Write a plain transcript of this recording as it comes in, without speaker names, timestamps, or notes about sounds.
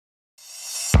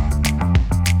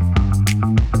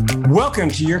Welcome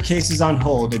to Your Case is on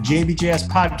Hold, a JBJS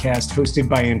podcast hosted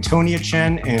by Antonia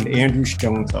Chen and Andrew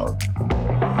Schoenfeld.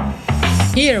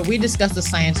 Here, we discuss the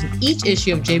science in each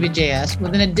issue of JBJS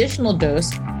with an additional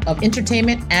dose of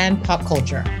entertainment and pop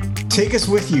culture. Take us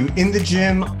with you in the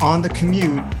gym, on the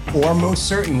commute, or most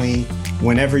certainly,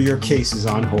 whenever your case is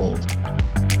on hold.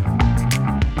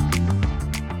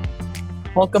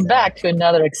 Welcome back to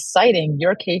another exciting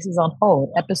Your Case is on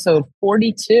Hold, episode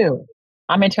 42.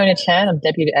 I'm Antonia Chen. I'm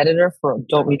deputy editor for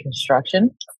Adult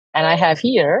Reconstruction. And I have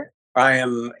here... I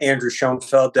am Andrew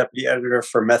Schoenfeld, deputy editor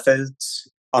for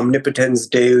Methods. Omnipotens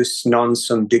Deus non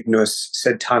sum dignus,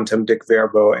 sed tantum dic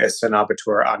verbo es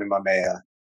senabitur anima mea.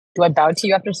 Do I bow to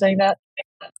you after saying that?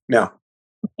 No.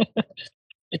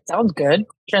 It sounds good.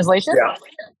 Translation? Yeah.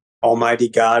 Almighty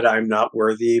God, I'm not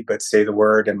worthy, but say the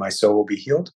word and my soul will be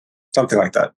healed. Something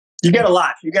like that. You get a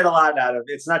lot. You get a lot out of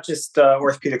it. It's not just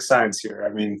orthopedic science here.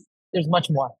 I mean... There's much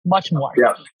more. Much more.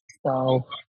 Yeah. So...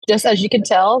 just as you can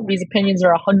tell, these opinions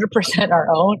are 100% our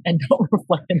own and don't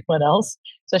reflect anyone else,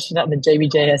 especially not in the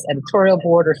JBJS editorial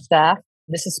board or staff.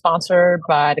 This is sponsored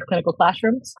by the Clinical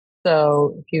Classrooms.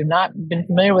 So if you've not been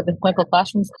familiar with the Clinical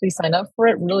Classrooms, please sign up for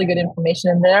it. Really good information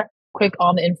in there. Quick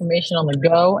on the information on the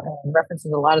go and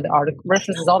references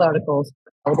all the articles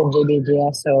within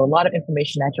JBJS. So a lot of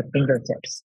information at your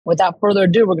fingertips. Without further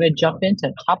ado, we're going to jump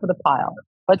into Top of the Pile.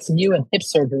 What's New in Hip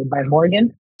Surgery by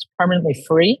Morgan. It's permanently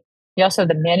free. We also have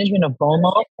The Management of Bone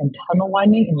Loss and Tunnel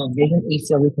Widening in Revision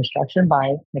ACL Reconstruction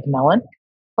by McMillan.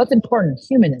 What's Important?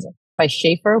 Humanism by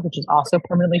Schaefer, which is also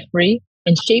permanently free.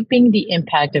 And Shaping the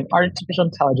Impact of Artificial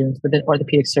Intelligence Within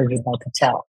Orthopedic Surgery by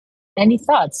Patel. Any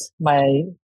thoughts, my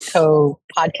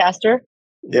co-podcaster?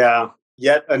 Yeah,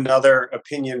 yet another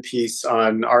opinion piece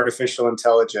on artificial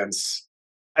intelligence.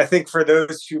 I think for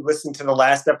those who listened to the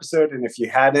last episode, and if you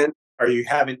hadn't, or you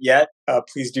haven't yet,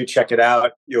 please do check it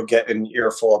out. You'll get an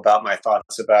earful about my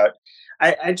thoughts about.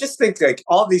 I just think like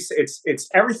all these, it's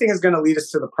everything is going to lead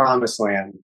us to the promised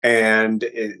land, and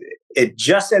it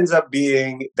just ends up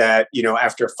being that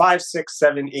after 5, 6,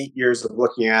 7, 8 years of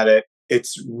looking at it,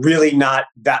 it's really not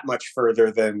that much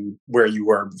further than where you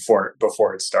were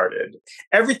before it started.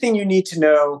 Everything you need to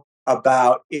know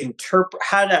about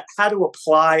how to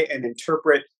apply and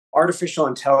interpret artificial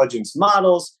intelligence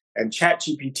models and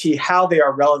ChatGPT, how they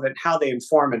are relevant, how they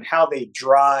inform, and how they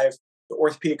drive the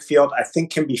orthopedic field, I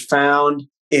think can be found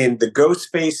in the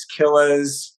Ghostface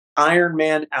Killah's Iron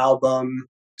Man album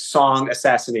song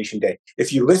Assassination Day.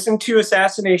 If you listen to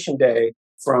Assassination Day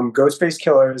from Ghostface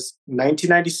Killah's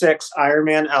 1996 Iron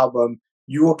Man album,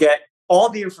 you will get all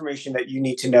the information that you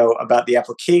need to know about the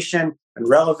application and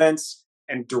relevance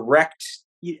and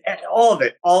all of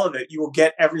it. You will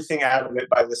get everything out of it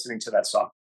by listening to that song.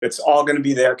 It's all going to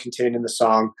be there contained in the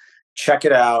song. Check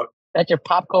it out. That's your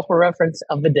pop culture reference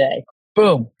of the day.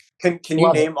 Boom. Can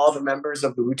you name all the members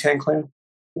of the Wu-Tang Clan?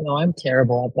 No, I'm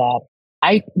terrible at that.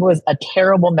 I was a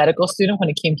terrible medical student when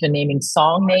it came to naming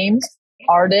song names,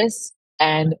 artists,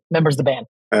 and members of the band.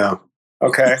 Oh,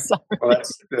 okay. Well,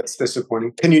 that's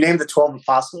disappointing. Can you name the 12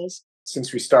 apostles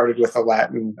since we started with a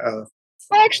Latin?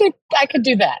 Actually, I could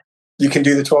do that. You can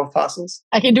do the 12 apostles?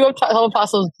 I can do 12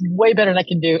 apostles way better than I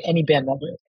can do any band member.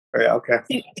 Oh, yeah, okay.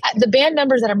 See, the band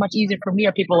members that are much easier for me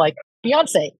are people like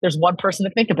Beyonce. There's one person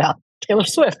to think about. Taylor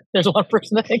Swift. There's one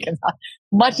person to think about.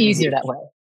 Much easier that way.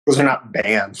 Those are not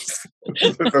bands.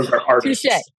 Those are artists.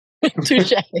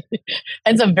 Touche.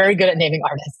 And so I'm very good at naming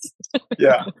artists.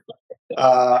 Yeah.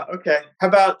 Okay. How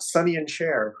about Sonny and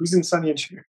Cher? Who's in Sonny and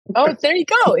Cher? Oh, there you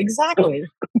go. Exactly.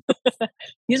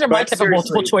 These are my type of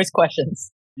multiple choice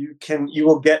questions. You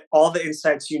will get all the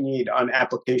insights you need on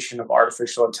application of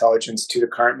artificial intelligence to the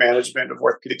current management of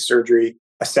orthopedic surgery.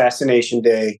 Assassination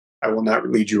Day. I will not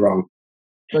lead you wrong.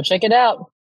 Go check it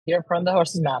out. Hear from the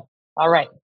horse's mouth. All right.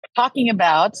 Talking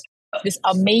about this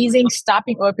amazing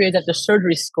stopping opioids after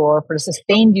surgery score for the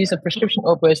sustained use of prescription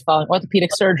opioids following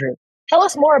orthopedic surgery. Tell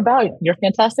us more about your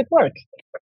fantastic work.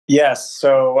 Yes.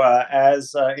 So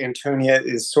as Antonia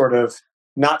is sort of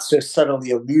not so subtly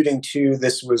alluding to,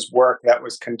 this was work that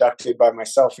was conducted by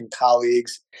myself and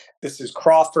colleagues. This is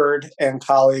Crawford and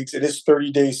colleagues. It is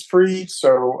 30 days free,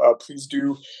 so please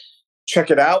do check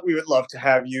it out. We would love to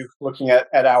have you looking at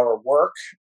our work.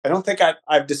 I don't think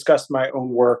I've discussed my own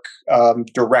work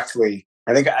directly.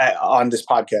 I think on this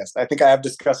podcast, I think I have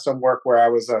discussed some work where I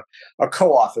was a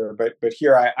co-author, but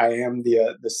here I am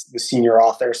the senior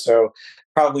author. So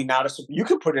probably not you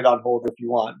could put it on hold if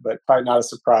you want, but probably not a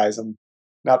surprise. I'm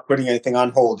not putting anything on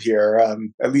hold here.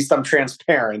 At least I'm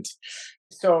transparent.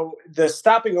 So the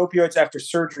Stopping Opioids After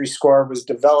Surgery score was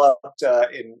developed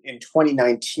in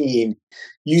 2019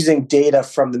 using data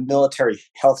from the military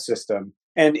health system.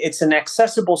 And it's an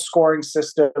accessible scoring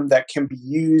system that can be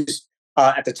used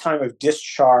at the time of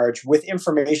discharge with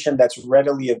information that's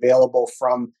readily available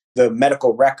from the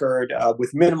medical record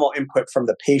with minimal input from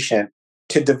the patient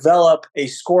to develop a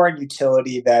scoring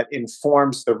utility that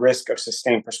informs the risk of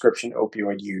sustained prescription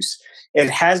opioid use. It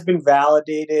has been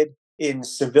validated in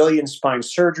civilian spine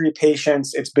surgery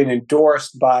patients. It's been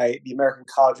endorsed by the American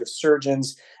College of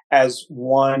Surgeons as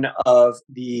one of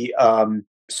the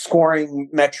scoring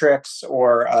metrics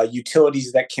or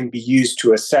utilities that can be used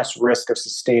to assess risk of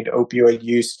sustained opioid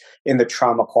use in the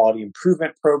Trauma Quality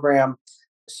Improvement Program.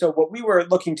 So what we were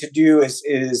looking to do is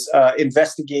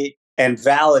investigate and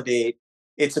validate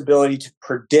its ability to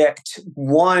predict,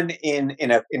 one, in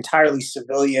an entirely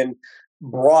civilian,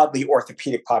 broadly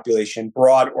orthopedic population,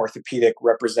 broad orthopedic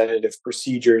representative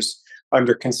procedures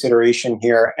under consideration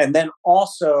here. And then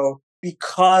also,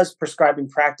 because prescribing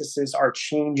practices are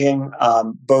changing,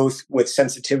 both with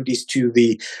sensitivities to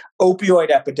the opioid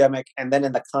epidemic and then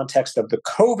in the context of the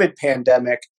COVID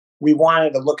pandemic, we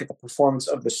wanted to look at the performance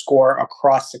of the score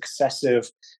across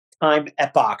successive time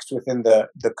epochs within the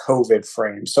COVID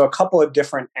frame. So a couple of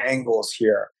different angles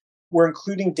here. We're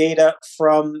including data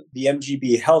from the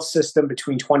MGB health system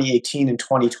between 2018 and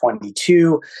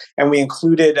 2022, and we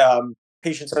included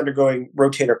patients undergoing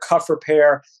rotator cuff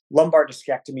repair, lumbar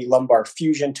discectomy, lumbar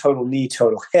fusion, total knee,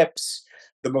 total hips,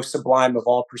 the most sublime of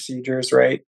all procedures,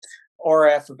 right?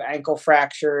 RF of ankle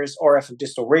fractures, RF of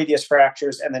distal radius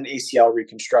fractures, and then ACL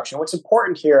reconstruction. What's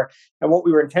important here, and what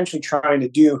we were intentionally trying to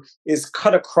do, is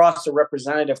cut across a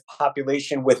representative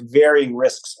population with varying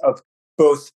risks of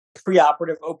both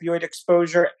preoperative opioid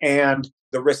exposure and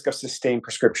the risk of sustained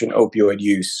prescription opioid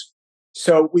use.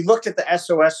 So we looked at the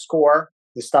SOS score.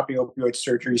 The Stopping Opioid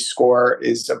Surgery score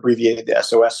is abbreviated the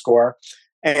SOS score,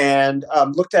 and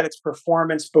looked at its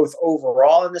performance both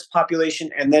overall in this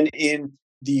population and then in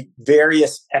the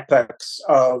various epochs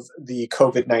of the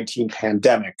COVID-19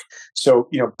 pandemic. So,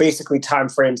 basically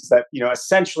timeframes that,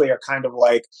 essentially are kind of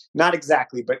like, not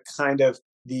exactly, but kind of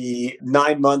the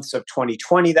 9 months of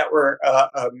 2020 that were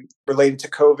related to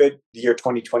COVID, the year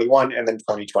 2021, and then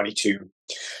 2022.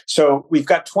 So we've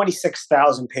got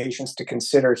 26,000 patients to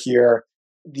consider here.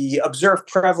 The observed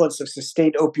prevalence of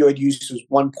sustained opioid use was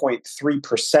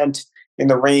 1.3% in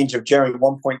the range of generally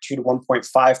 1.2 to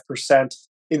 1.5%.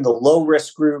 In the low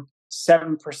risk group,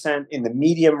 7% in the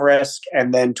medium risk,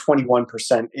 and then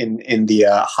 21% in the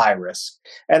high risk.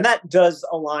 And that does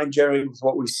align generally with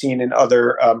what we've seen in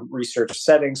other research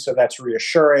settings, so that's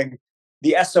reassuring.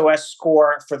 The SOS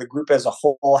score for the group as a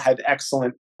whole had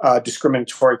excellent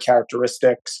discriminatory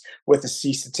characteristics with a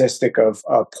C statistic of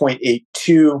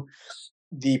 0.82.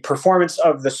 The performance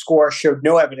of the score showed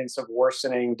no evidence of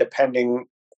worsening depending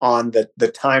on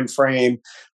the time frame,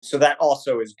 so that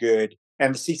also is good.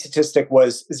 And the C statistic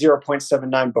was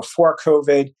 0.79 before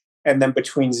COVID, and then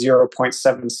between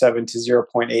 0.77 to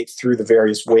 0.8 through the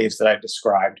various waves that I've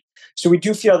described. So we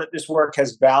do feel that this work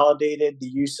has validated the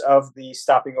use of the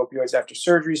Stopping Opioids After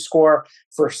Surgery score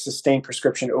for sustained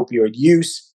prescription opioid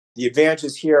use. The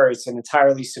advantages here is an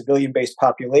entirely civilian-based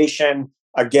population,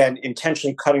 again,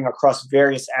 intentionally cutting across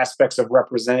various aspects of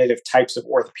representative types of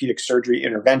orthopedic surgery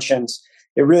interventions.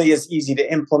 It really is easy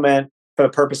to implement for the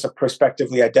purpose of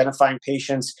prospectively identifying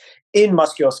patients in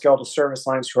musculoskeletal service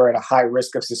lines who are at a high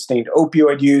risk of sustained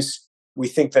opioid use. We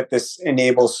think that this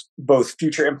enables both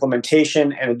future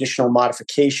implementation and additional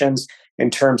modifications in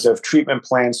terms of treatment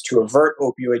plans to avert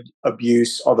opioid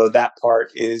abuse, although that part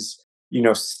is,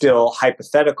 still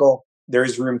hypothetical. There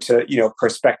is room to,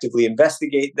 prospectively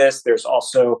investigate this. There's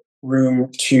also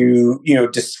room to,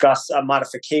 discuss a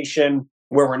modification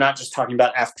where we're not just talking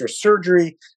about after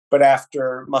surgery, but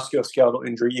after musculoskeletal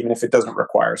injury, even if it doesn't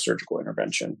require surgical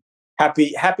intervention.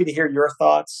 Happy to hear your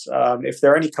thoughts. If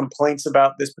there are any complaints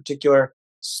about this particular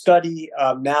study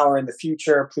now or in the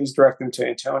future, please direct them to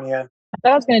Antonia. I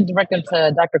thought I was going to direct them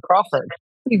to Dr. Crawford.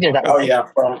 You did that. Oh, yeah.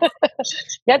 Well,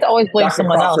 you have to always blame Dr.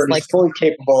 someone Crawford else. is fully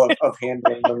capable of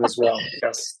handling them as well.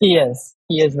 Yes. He is.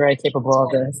 He is very capable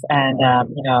of this. And, I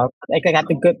have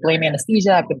to blame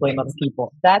anesthesia. I have to blame other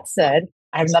people. That said,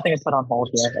 I have nothing to put on hold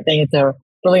here. I think it's a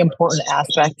really important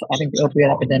aspect. I think the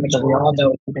opioid epidemic, as we all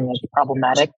know, is something that's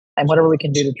problematic, and whatever we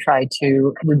can do to try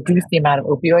to reduce the amount of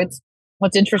opioids.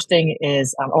 What's interesting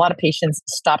is a lot of patients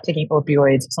stop taking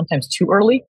opioids sometimes too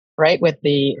early, right? With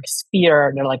the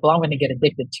fear, they're like, well, I'm going to get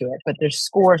addicted to it. But there's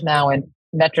scores now and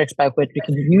metrics by which we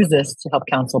can use this to help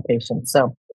counsel patients.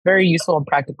 So very useful and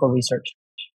practical research.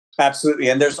 Absolutely.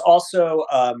 And there's also,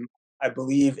 I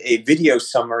believe, a video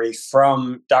summary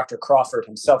from Dr. Crawford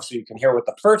himself, so you can hear what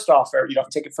the first author, you don't have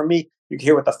to take it from me, you can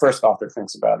hear what the first author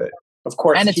thinks about it. Of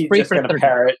course, And it's he's free just for going to 30.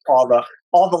 parrot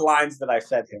all the lines that I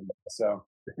fed him. So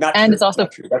not And true. it's also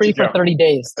Not true. That's free a for joke. 30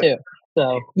 days too.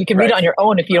 So you can read it on your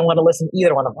own if you don't want to listen to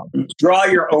either one of them. Draw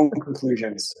your own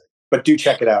conclusions, but do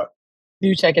check it out.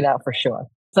 Do check it out for sure.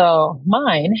 So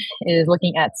mine is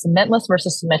looking at cementless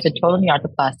versus cemented total knee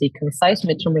arthroplasty, concise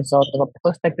midterm results of a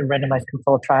prospective randomized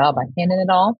controlled trial by Hannon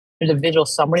et al. There's a visual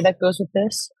summary that goes with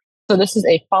this. So this is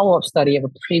a follow-up study of a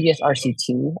previous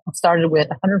RCT. It started with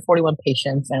 141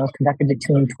 patients and was conducted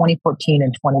between 2014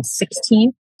 and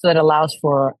 2016. So that allows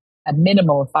for a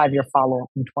minimum of 5-year follow-up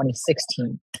in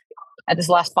 2016. At this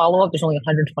last follow-up, there's only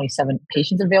 127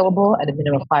 patients available at a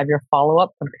minimum of 5-year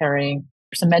follow-up, comparing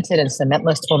cemented and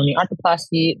cementless total knee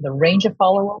arthroplasty. The range of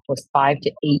follow-up was 5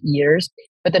 to 8 years,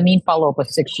 but the mean follow-up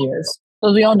was 6 years. So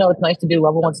as we all know, it's nice to do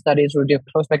level 1 studies or do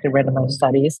prospective randomized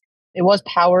studies. It was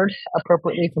powered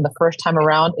appropriately from the first time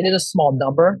around. It is a small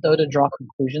number, though, to draw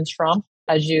conclusions from,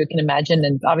 as you can imagine,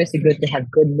 and it's obviously good to have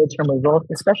good midterm results,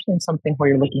 especially in something where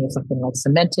you're looking at something like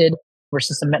cemented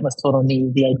versus cementless total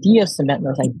knee. The idea of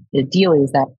cementless, ideally,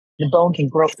 is that the bone can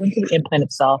grow into the implant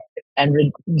itself and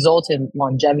result in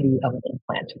longevity of an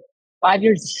implant. 5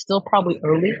 years is still probably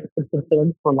early to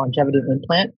consider for longevity of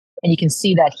implant. And you can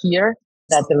see that here,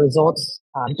 that the results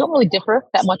don't really differ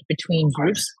that much between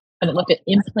groups. When it looked at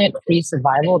implant-free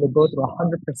survival, they both were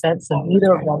 100%, so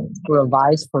neither of them were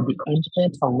revised for the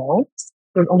implant alone.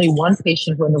 There was only one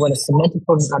patient who underwent a cemented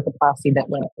total arthroplasty that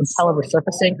went patella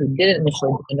resurfacing, who didn't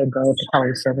initially undergo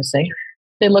patella resurfacing.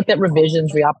 They looked at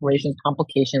revisions, reoperations,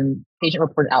 complications,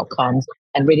 patient-reported outcomes,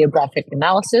 and radiographic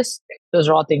analysis. Those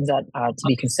are all things that to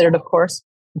be considered, of course.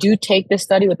 Do take this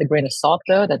study with a grain of salt,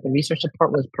 though, that the research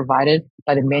support was provided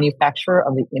by the manufacturer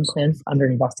of the implants under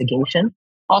investigation.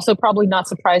 Also, probably not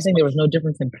surprising, there was no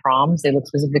difference in PROMs. They looked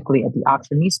specifically at the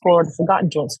Oxford Knee Score, the Forgotten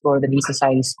Joint Score, the Knee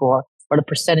Society Score, or the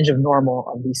percentage of normal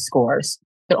of these scores.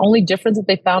 The only difference that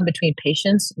they found between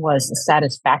patients was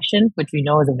satisfaction, which we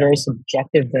know is a very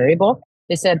subjective variable.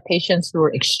 They said patients who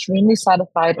were extremely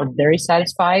satisfied or very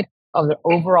satisfied of their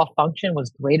overall function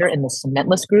was greater in the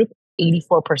cementless group,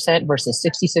 84% versus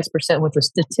 66%, which was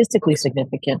statistically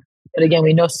significant. But again,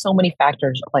 we know so many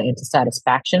factors play into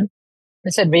satisfaction. They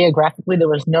said radiographically, there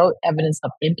was no evidence of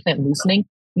implant loosening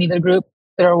in either group.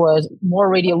 There was more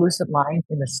radiolucent lines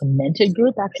in the cemented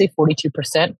group, actually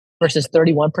 42% versus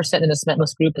 31% in the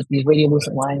cementless group, but these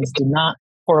radiolucent lines did not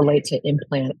correlate to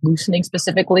implant loosening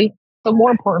specifically. But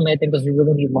more importantly, I think is we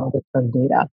really need longer term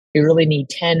data. We really need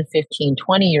 10, 15,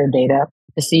 20-year data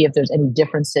to see if there's any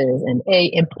differences in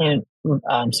implant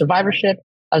survivorship,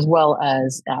 as well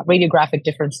as radiographic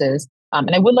differences.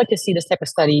 And I would like to see this type of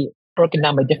study broken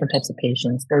down by different types of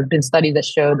patients. There have been studies that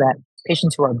show that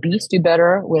patients who are obese do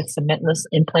better with cementless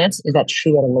implants. Is that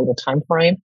true at a later time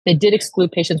frame? They did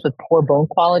exclude patients with poor bone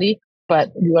quality,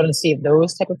 but we want to see if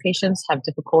those type of patients have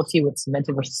difficulty with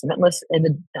cemented versus cementless in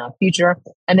the future.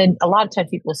 And then a lot of times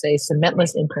people say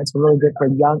cementless implants are really good for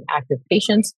young active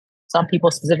patients. Some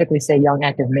people specifically say young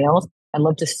active males. I'd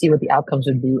love to see what the outcomes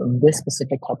would be in this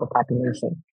specific type of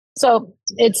population. So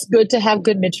it's good to have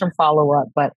good midterm follow-up,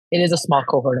 but it is a small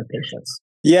cohort of patients.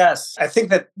 Yes, I think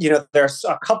that, there's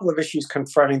a couple of issues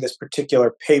confronting this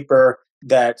particular paper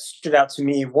that stood out to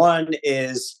me. One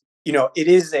is, it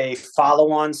is a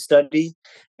follow-on study,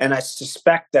 and I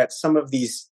suspect that some of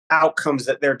these outcomes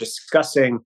that they're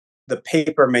discussing, the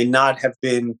paper may not have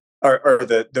been, or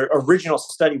the original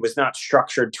study was not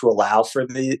structured to allow for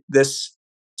this.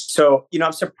 So,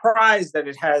 I'm surprised that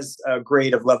it has a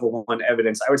grade of level 1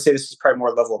 evidence. I would say this is probably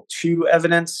more level 2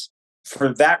 evidence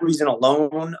for that reason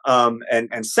alone.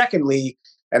 And secondly,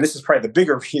 and this is probably the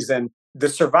bigger reason, the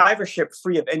survivorship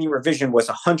free of any revision was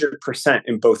 100%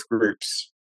 in both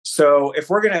groups. So if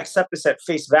we're going to accept this at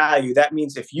face value, that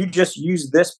means if you just use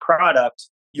this product,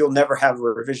 you'll never have a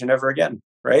revision ever again,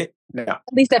 right? No. At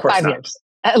least at 5 years.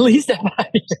 At least at 5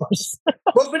 years.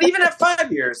 Well, but even at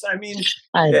 5 years, I mean,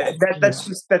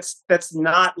 that's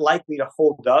not likely to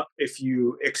hold up if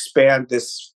you expand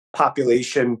this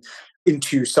population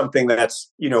into something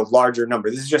that's larger number.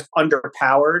 This is just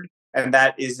underpowered, and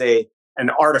that is an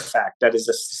artifact. That is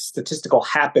a statistical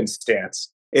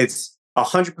happenstance. It's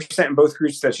 100% in both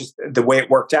groups. That's just the way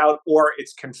it worked out, or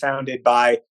it's confounded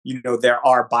by there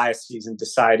are biases in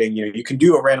deciding. You can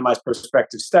do a randomized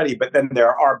prospective study, but then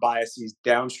there are biases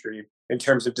downstream in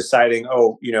terms of deciding,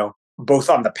 both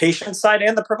on the patient side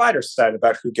and the provider side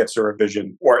about who gets a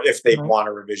revision or if they want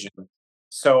a revision.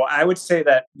 So I would say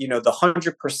that, the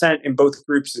 100% in both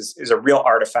groups is a real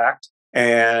artifact,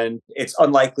 and it's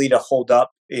unlikely to hold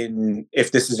up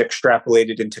if this is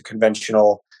extrapolated into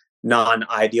conventional,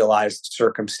 non-idealized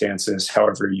circumstances,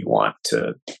 however you want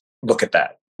to look at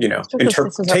that.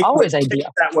 Circumstances are always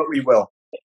ideal. That what we will.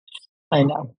 I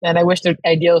know. And I wish the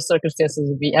ideal circumstances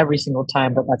would be every single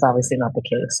time, but that's obviously not the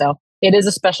case. So it is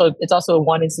it's also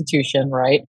one institution,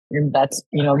 right? And that's,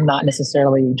 not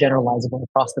necessarily generalizable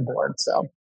across the board. So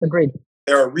agreed.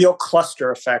 There are real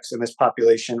cluster effects in this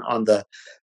population on the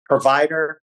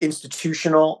provider,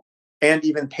 institutional, and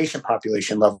even patient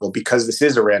population level because this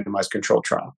is a randomized controlled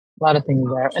trial. A lot of things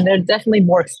there. And there's definitely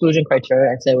more exclusion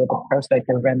criteria, I'd say, with a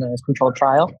prospective randomized controlled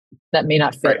trial that may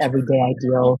not fit everyday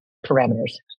ideal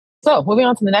parameters. So moving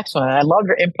on to the next one. I love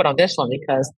your input on this one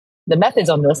because the methods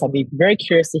on this, I'd be very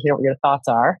curious to hear what your thoughts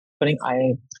are. Putting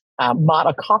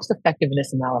a cost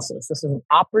effectiveness analysis. This is an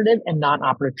operative and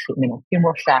non-operative treatment of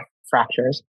humeral shaft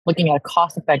fractures, looking at a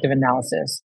cost effective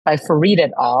analysis by Farid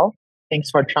et al.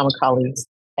 Thanks to our trauma colleagues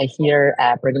here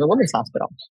at Brigham and Women's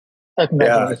Hospital. So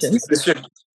congratulations.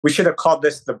 We should have called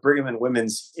this the Brigham and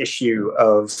Women's issue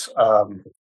of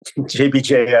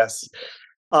JBJS.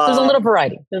 There's a little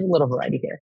variety. There's a little variety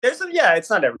here. It's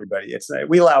not everybody.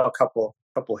 We allow a couple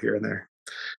here and there.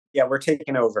 Yeah, we're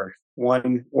taking over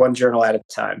one journal at a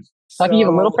time. So I can give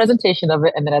a little presentation of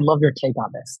it, and then I'd love your take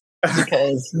on this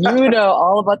because you know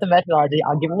all about the methodology.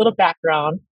 I'll give a little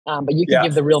background, but you can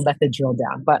give the real method drill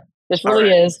down. But this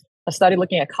really is a study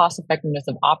looking at cost effectiveness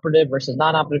of operative versus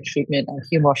non-operative treatment of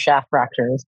humeral shaft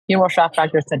fractures. Humeral shaft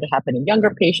fractures tend to happen in younger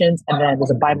patients, and then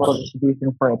there's a bimodal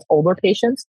distribution for its older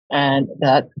patients. And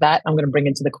that I'm going to bring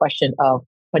into the question of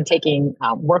when taking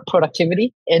work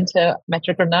productivity into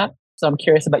metric or not. So I'm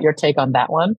curious about your take on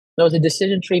that one. There was a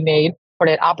decision tree made for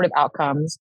the operative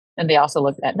outcomes, and they also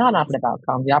looked at non-operative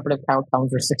outcomes. The operative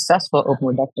outcomes were successful open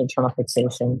reduction internal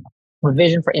fixation,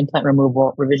 revision for implant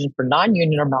removal, revision for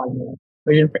non-union or malunion,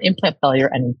 revision for implant failure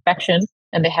and infection.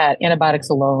 And they had antibiotics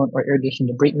alone or irrigation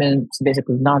debridement, so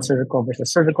basically non-surgical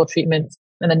versus surgical treatments.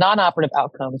 And the non-operative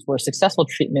outcomes were successful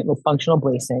treatment with functional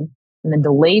bracing, and then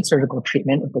delayed surgical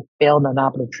treatment with failed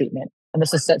non-operative treatment. And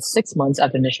this is set 6 months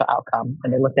after initial outcome.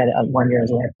 And they looked at it at 1 year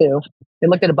as well too. They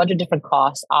looked at a bunch of different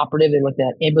costs. Operative, they looked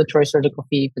at ambulatory surgical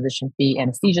fee, physician fee,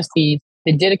 anesthesia fees.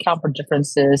 They did account for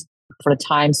differences for the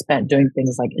time spent doing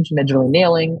things like intramedullary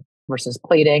nailing versus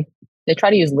plating. They try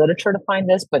to use literature to find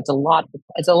this, but it's a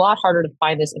lot harder to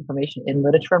find this information in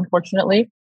literature, unfortunately.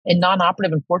 In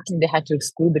non-operative, unfortunately, they had to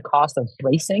exclude the cost of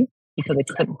bracing because they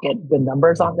couldn't get good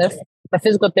numbers on this. The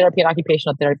physical therapy and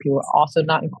occupational therapy were also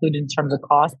not included in terms of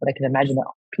cost, but I can imagine that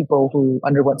people who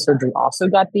underwent surgery also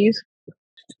got these.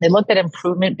 They looked at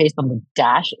improvement based on the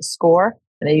DASH score,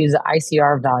 and they used the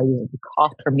ICR value of the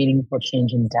cost per meaningful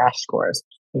change in DASH scores.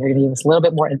 They're going to give us a little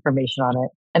bit more information on it.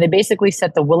 And they basically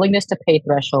set the willingness to pay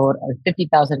threshold at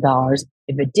 $50,000.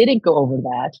 If it didn't go over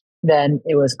that, then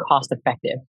it was cost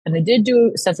effective. And they did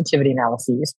do sensitivity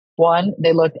analyses. One,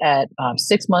 they looked at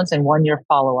 6 months and 1 year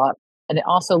follow-up. And they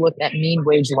also looked at mean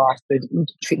wage loss for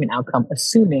each treatment outcome,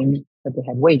 assuming that they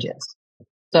had wages.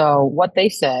 So what they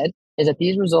said is that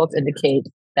these results indicate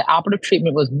that operative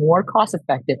treatment was more cost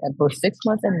effective at both 6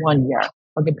 months and 1 year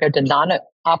when compared to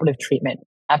non-operative treatment.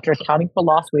 After accounting for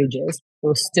lost wages, it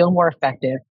was still more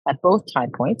effective at both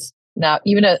time points. Now,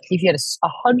 even if you had a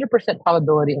 100%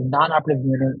 probability of non-operative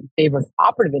unit in favor of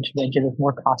operative intervention, is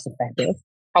more cost effective.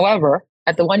 However,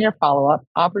 at the 1 year follow-up,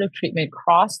 operative treatment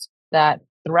crossed that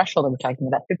threshold that we're talking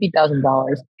about,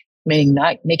 $50,000,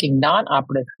 making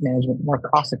non-operative management more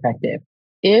cost effective.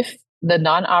 If the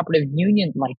non-operative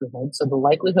union likelihood, so the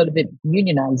likelihood of it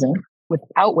unionizing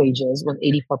without wages, was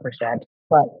 84%,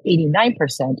 but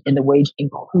 89% in the wage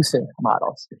inclusive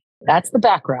models. That's the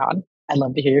background. I'd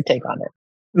love to hear your take on it.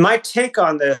 My take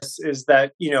on this is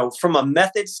that, from a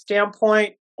method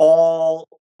standpoint, all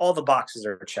the boxes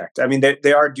are checked. I mean,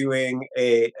 they are doing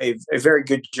a very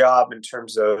good job in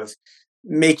terms of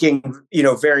making,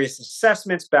 various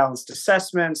assessments, balanced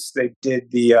assessments. They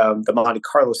did the Monte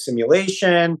Carlo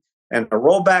simulation and a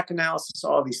rollback analysis,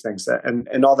 all these things,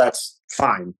 and all that's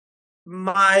fine.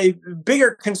 My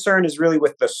bigger concern is really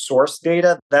with the source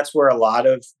data. That's where a lot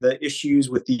of the issues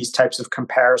with these types of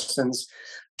comparisons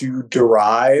do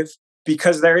derive,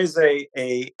 because there is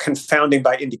a confounding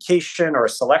by indication or a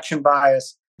selection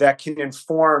bias that can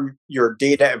inform your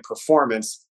data and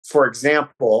performance. For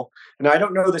example, and I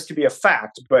don't know this to be a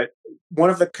fact, but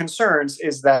one of the concerns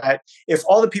is that if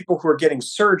all the people who are getting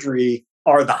surgery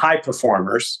are the high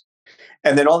performers,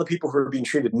 and then all the people who are being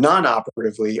treated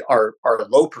non-operatively are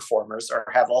low performers or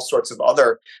have all sorts of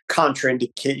other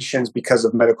contraindications because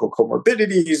of medical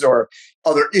comorbidities or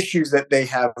other issues that they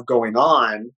have going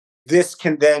on, this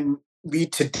can then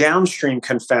lead to downstream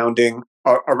confounding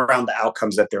around the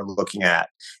outcomes that they're looking at,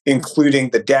 including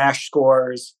the DASH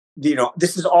scores.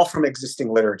 This is all from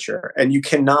existing literature, and you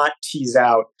cannot tease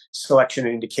out selection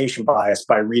and indication bias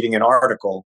by reading an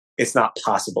article. It's not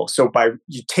possible. So by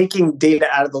you taking data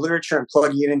out of the literature and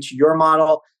plugging it into your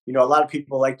model, a lot of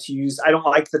people like to use, I don't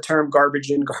like the term garbage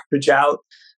in, garbage out,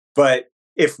 but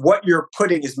if what you're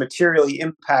putting is materially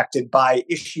impacted by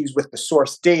issues with the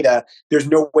source data, there's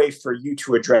no way for you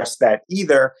to address that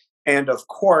either. And of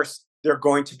course, there are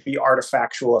going to be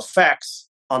artifactual effects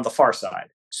on the far side.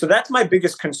 So that's my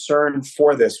biggest concern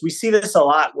for this. We see this a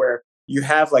lot where you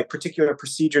have like particular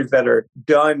procedures that are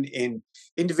done in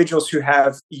individuals who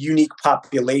have unique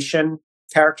population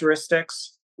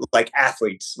characteristics, like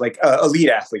athletes, like elite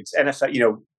athletes,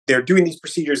 NFL, they're doing these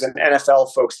procedures in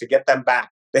NFL folks to get them back.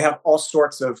 They have all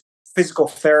sorts of physical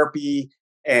therapy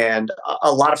and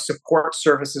a lot of support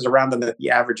services around them that the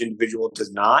average individual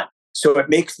does not. So it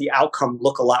makes the outcome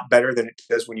look a lot better than it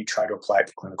does when you try to apply it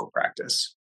to clinical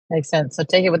practice. Makes sense. So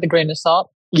take it with a grain of salt.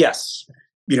 Yes.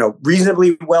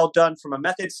 Reasonably well done from a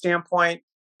method standpoint.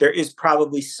 There is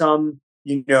probably some,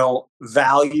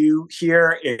 value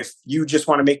here. If you just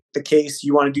want to make the case,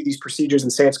 you want to do these procedures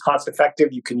and say it's cost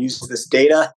effective, you can use this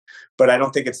data, but I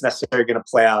don't think it's necessarily going to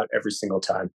play out every single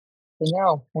time.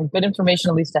 Well, good information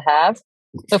at least to have.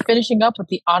 So finishing up with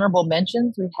the honorable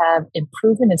mentions, we have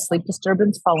improvement in sleep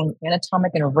disturbance following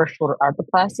anatomic and reverse shoulder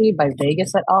arthroplasty by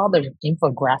Vegas et al. There's an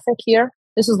infographic here.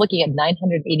 This is looking at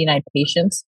 989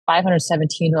 patients,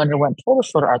 517 who underwent total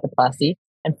shoulder arthroplasty,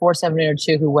 and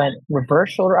 472 who went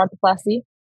reverse shoulder arthroplasty.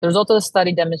 The result of the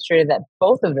study demonstrated that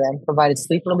both of them provided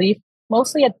sleep relief,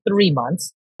 mostly at 3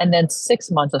 months, and then 6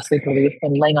 months of sleep relief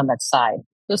when laying on that side.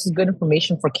 This is good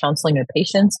information for counseling your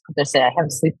patients. If they say, I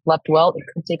haven't slept well, it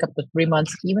could take up to 3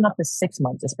 months, even up to 6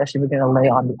 months, especially if you're going to lay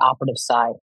on the operative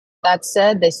side. That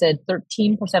said, they said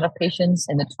 13% of patients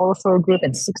in the total shoulder group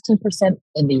and 16%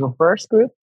 in the reverse group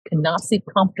could not sleep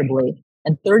comfortably,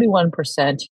 and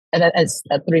 31%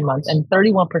 at 3 months, and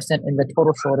 31% in the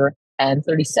total shoulder, and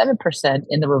 37%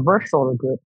 in the reverse shoulder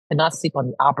group could not sleep on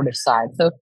the operative side.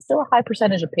 So still a high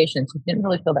percentage of patients who didn't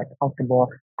really feel that comfortable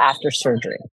after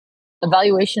surgery.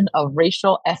 Evaluation of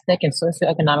racial, ethnic, and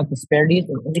socioeconomic disparities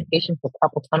and indication for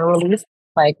carpal tunnel release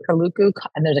by Karluku,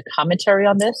 and there's a commentary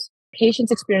on this.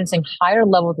 Patients experiencing higher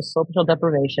levels of social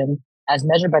deprivation, as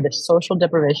measured by the Social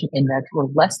Deprivation Index, were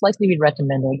less likely to be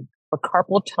recommended for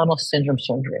carpal tunnel syndrome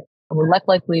surgery, and were less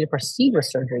likely to proceed with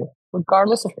surgery,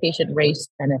 regardless of patient race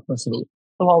and ethnicity.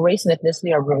 So while race and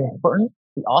ethnicity are really important,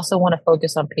 we also want to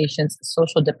focus on patients'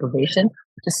 social deprivation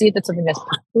to see if it's something that's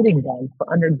precluding them from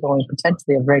undergoing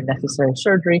potentially a very necessary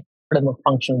surgery for them to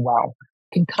function well.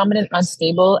 Concomitant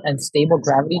unstable and stable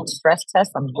gravity stress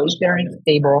test on weight-bearing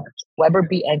stable Weber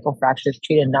B ankle fractures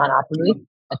treated non-operatively,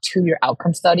 a 2-year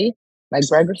outcome study by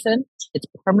Gregerson. It's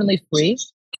permanently free.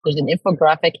 There's an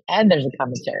infographic and there's a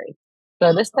commentary.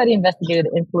 So this study investigated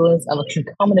the influence of a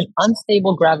concomitant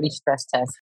unstable gravity stress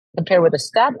test compared with a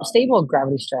stable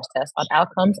gravity stress test on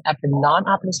outcomes after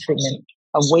non-operative treatment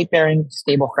of weight-bearing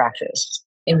stable fractures.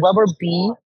 In Weber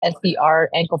B SBR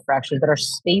ankle fractures that are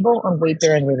stable on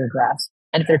weight-bearing radiographs,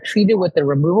 and if they're treated with the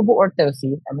removable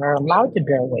orthoses and they're allowed to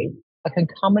bear weight, a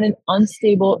concomitant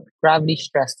unstable gravity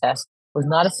stress test was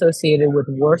not associated with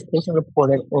worse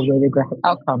patient-reported or radiographic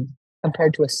outcomes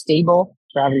compared to a stable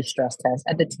gravity stress test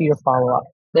at the 2-year follow-up.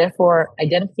 Therefore,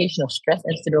 identification of stress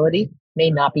instability may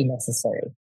not be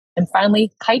necessary. And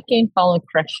finally, height gain following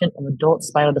correction of adult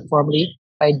spinal deformity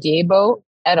by Diebo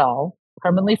et al.,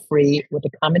 permanently free, with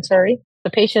a commentary. The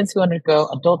patients who undergo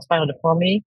adult spinal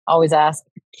deformity always ask,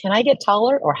 can I get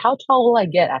taller, or how tall will I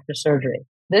get after surgery?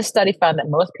 This study found that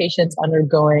most patients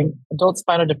undergoing adult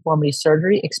spinal deformity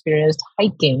surgery experienced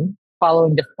height gain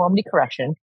following deformity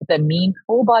correction with a mean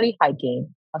whole body height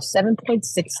gain of 7.6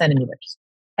 centimeters.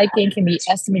 Height gain can be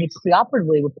estimated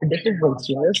preoperatively with predictive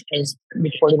ratios, as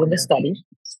reported in the study,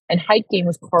 and height gain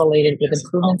was correlated with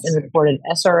improvements in reported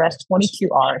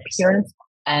SRS-22R appearance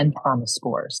and promise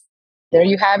scores. There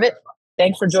you have it.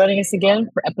 Thanks for joining us again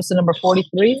for episode number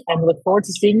 43, and we look forward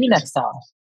to seeing you next time.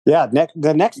 Yeah,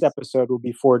 the next episode will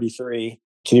be 43.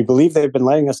 Can you believe they've been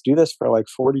letting us do this for like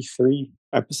 43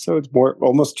 episodes?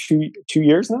 Almost two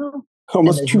years now?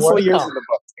 Almost 2 full years in the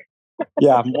book.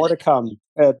 Yeah, more to come.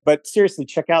 But seriously,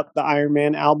 check out the Iron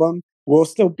Man album. We'll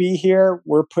still be here.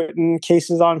 We're putting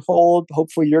cases on hold.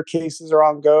 Hopefully your cases are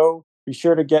on go. Be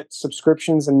sure to get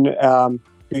subscriptions and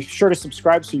be sure to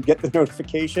subscribe so you get the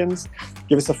notifications.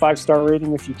 Give us a 5-star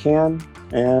rating if you can.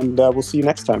 And we'll see you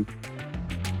next time.